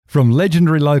From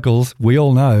legendary locals we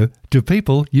all know to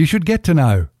people you should get to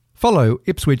know. Follow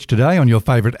Ipswich Today on your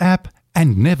favourite app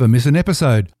and never miss an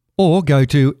episode. Or go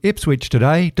to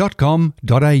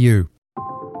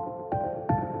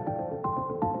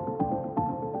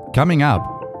ipswichtoday.com.au. Coming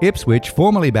up, Ipswich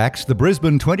formally backs the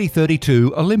Brisbane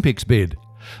 2032 Olympics bid.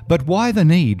 But why the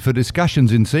need for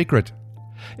discussions in secret?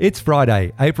 It's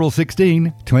Friday, April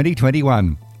 16,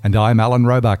 2021, and I'm Alan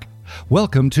Roebuck.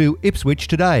 Welcome to Ipswich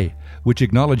Today, which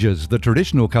acknowledges the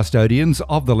traditional custodians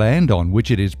of the land on which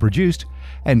it is produced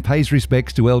and pays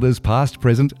respects to elders past,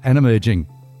 present and emerging.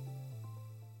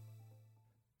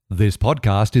 This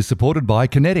podcast is supported by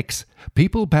Kinetics,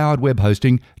 people-powered web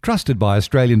hosting trusted by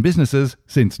Australian businesses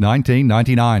since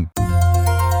 1999.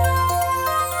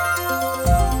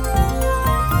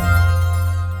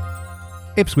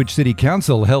 Ipswich City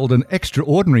Council held an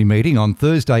extraordinary meeting on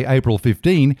Thursday, April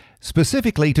 15,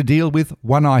 specifically to deal with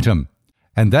one item,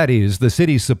 and that is the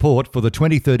city's support for the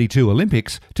 2032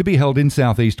 Olympics to be held in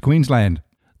southeast Queensland.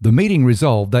 The meeting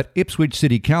resolved that Ipswich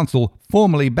City Council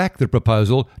formally backed the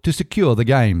proposal to secure the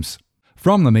Games.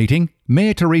 From the meeting,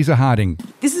 Mayor Teresa Harding.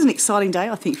 This is an exciting day,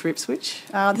 I think, for Ipswich.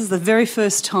 This is the very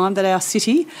first time that our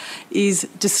city is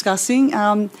discussing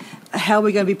how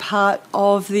we're going to be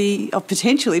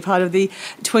potentially part of the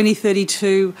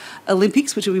 2032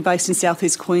 Olympics, which will be based in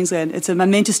southeast Queensland. It's a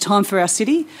momentous time for our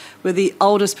city. We're the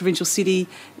oldest provincial city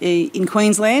in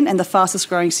Queensland and the fastest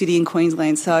growing city in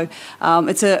Queensland. So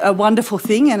it's a wonderful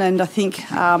thing, and I think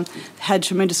had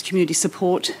tremendous community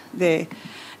support there.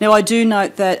 Now, I do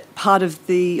note that part of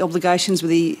the obligations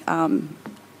with the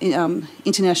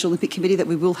International Olympic Committee that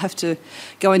we will have to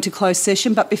go into closed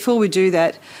session. But before we do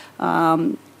that,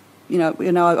 I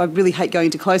really hate going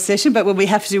into closed session, but when we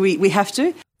have to, we have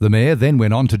to. The Mayor then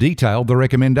went on to detail the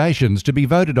recommendations to be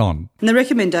voted on. And the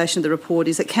recommendation of the report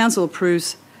is that Council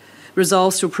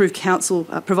resolves to approve Council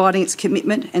providing its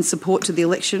commitment and support to the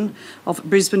election of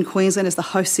Brisbane, Queensland as the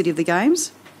host city of the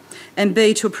Games. And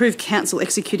B, to approve Council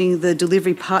executing the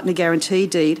Delivery Partner Guarantee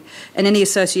Deed and any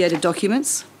associated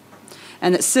documents.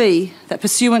 And that C, that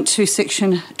pursuant to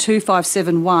Section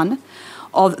 2571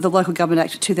 of the Local Government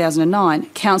Act of 2009,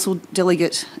 Council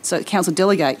delegates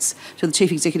to the Chief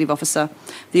Executive Officer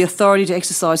the authority to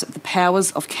exercise the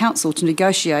powers of Council to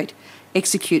negotiate,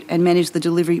 execute and manage the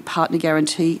Delivery Partner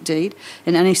Guarantee Deed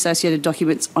and any associated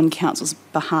documents on Council's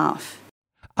behalf.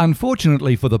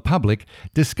 Unfortunately for the public,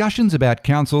 discussions about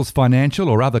Council's financial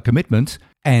or other commitments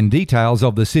and details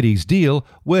of the city's deal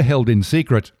were held in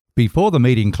secret. Before the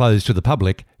meeting closed to the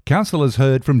public, councillors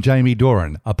heard from Jamie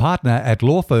Doran, a partner at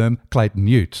law firm Clayton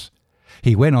Utz.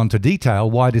 He went on to detail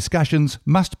why discussions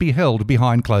must be held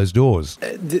behind closed doors.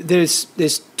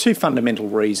 There's two fundamental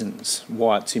reasons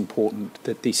why it's important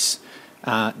that this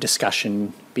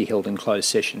discussion be held in closed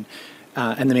session.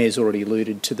 And the Mayor's already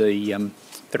alluded to the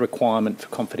requirement for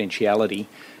confidentiality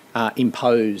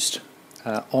imposed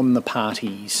on the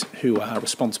parties who are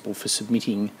responsible for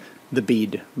submitting the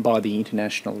bid by the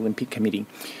International Olympic Committee.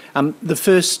 The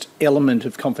first element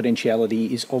of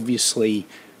confidentiality is obviously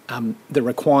the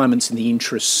requirements and the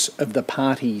interests of the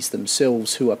parties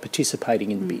themselves who are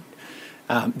participating in the bid.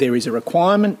 There is a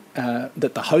requirement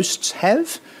that the hosts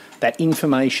have. That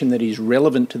information that is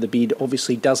relevant to the bid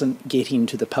obviously doesn't get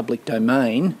into the public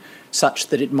domain such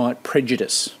that it might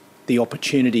prejudice the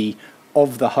opportunity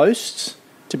of the hosts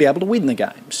to be able to win the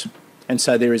Games. And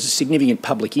so there is a significant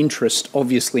public interest,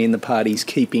 obviously, in the parties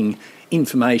keeping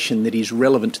information that is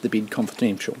relevant to the bid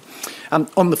confidential.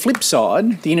 On the flip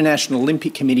side, the International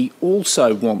Olympic Committee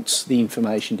also wants the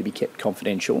information to be kept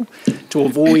confidential to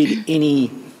avoid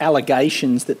any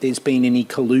allegations that there's been any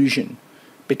collusion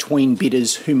between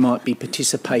bidders who might be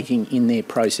participating in their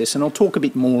process. And I'll talk a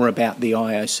bit more about the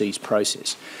IOC's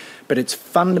process. But it's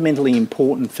fundamentally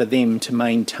important for them to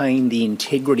maintain the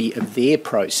integrity of their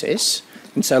process.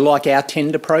 And so like our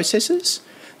tender processes,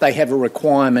 they have a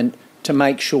requirement to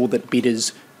make sure that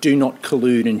bidders do not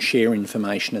collude and share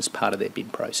information as part of their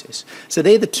bid process. So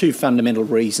they're the two fundamental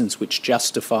reasons which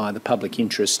justify the public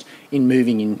interest in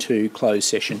moving into closed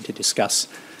session to discuss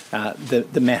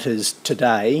the matters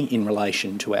today in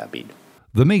relation to our bid.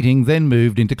 The meeting then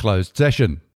moved into closed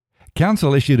session.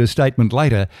 Council issued a statement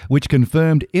later which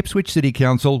confirmed Ipswich City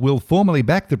Council will formally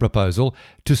back the proposal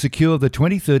to secure the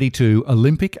 2032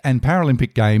 Olympic and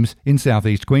Paralympic Games in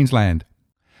southeast Queensland.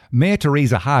 Mayor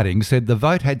Teresa Harding said the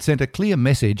vote had sent a clear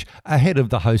message ahead of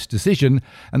the host decision,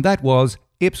 and that was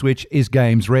Ipswich is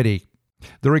Games ready.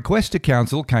 The request to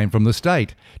Council came from the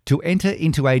state to enter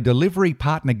into a delivery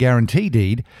partner guarantee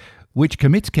deed which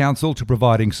commits Council to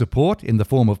providing support in the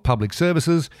form of public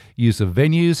services, use of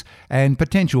venues, and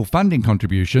potential funding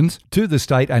contributions to the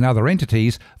state and other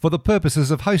entities for the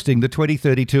purposes of hosting the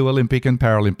 2032 Olympic and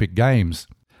Paralympic Games.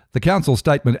 The Council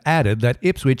statement added that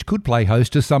Ipswich could play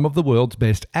host to some of the world's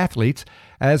best athletes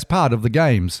as part of the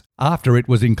Games, after it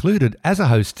was included as a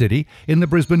host city in the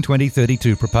Brisbane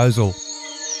 2032 proposal.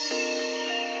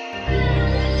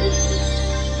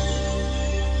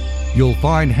 You'll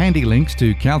find handy links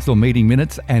to Council meeting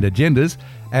minutes and agendas,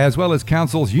 as well as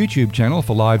Council's YouTube channel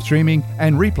for live streaming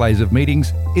and replays of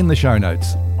meetings in the show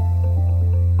notes.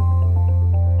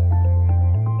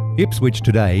 Ipswich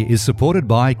Today is supported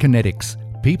by Kinetics,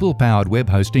 people-powered web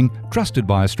hosting trusted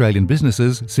by Australian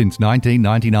businesses since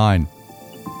 1999.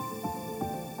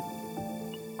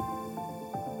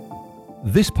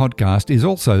 This podcast is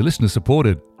also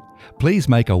listener-supported. Please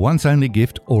make a once-only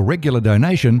gift or regular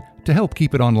donation to help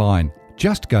keep it online.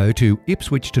 Just go to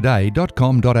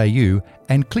ipswichtoday.com.au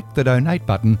and click the donate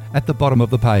button at the bottom of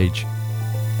the page.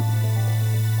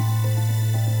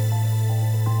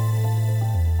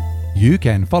 You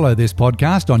can follow this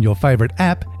podcast on your favourite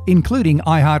app, including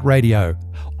iHeartRadio,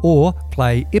 or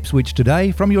play Ipswich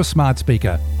Today from your smart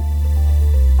speaker.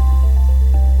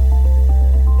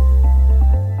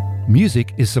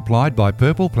 Music is supplied by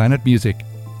Purple Planet Music.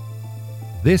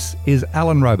 This is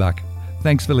Alan Roebuck.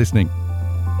 Thanks for listening.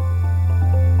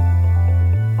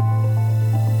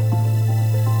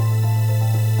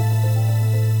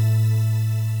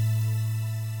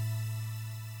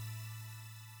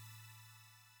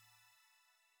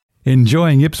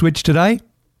 Enjoying Ipswich today?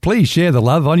 Please share the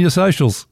love on your socials.